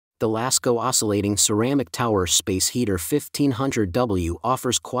The Lasko Oscillating Ceramic Tower Space Heater 1500W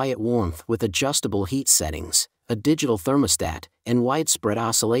offers quiet warmth with adjustable heat settings, a digital thermostat, and widespread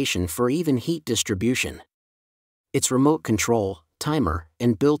oscillation for even heat distribution. Its remote control, timer,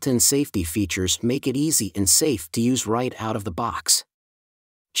 and built-in safety features make it easy and safe to use right out of the box.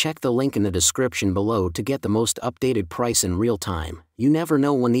 Check the link in the description below to get the most updated price in real time. You never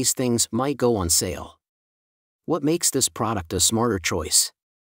know when these things might go on sale. What makes this product a smarter choice?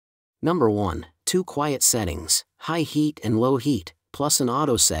 Number 1. 2 quiet settings, high heat and low heat, plus an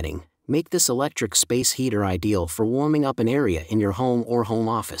auto setting, make this electric space heater ideal for warming up an area in your home or home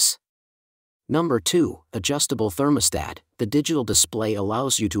office. Number 2. Adjustable thermostat. The digital display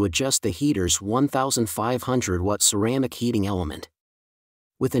allows you to adjust the heater's 1500-watt ceramic heating element.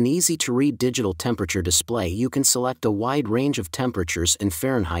 With an easy-to-read digital temperature display, you can select a wide range of temperatures in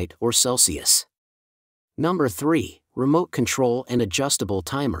Fahrenheit or Celsius. Number 3. Remote control and adjustable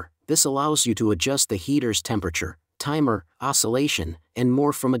timer. This allows you to adjust the heater's temperature, timer, oscillation, and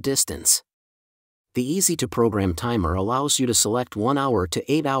more from a distance. The easy-to-program timer allows you to select 1 hour to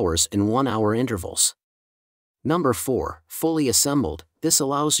 8 hours in 1-hour intervals. Number 4. Fully assembled. This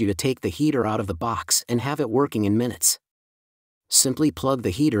allows you to take the heater out of the box and have it working in minutes. Simply plug the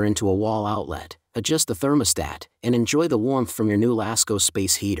heater into a wall outlet, adjust the thermostat, and enjoy the warmth from your new Lasko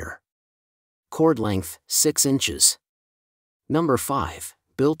space heater. Cord length, 6 inches. Number 5.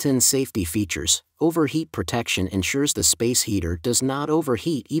 Built-in safety features. Overheat protection ensures the space heater does not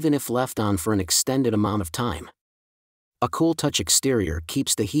overheat even if left on for an extended amount of time. A cool touch exterior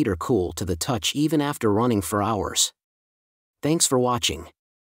keeps the heater cool to the touch even after running for hours. Thanks for watching.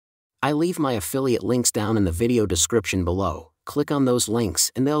 I leave my affiliate links down in the video description below. Click on those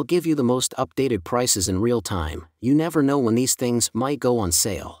links and they'll give you the most updated prices in real time. You never know when these things might go on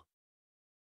sale.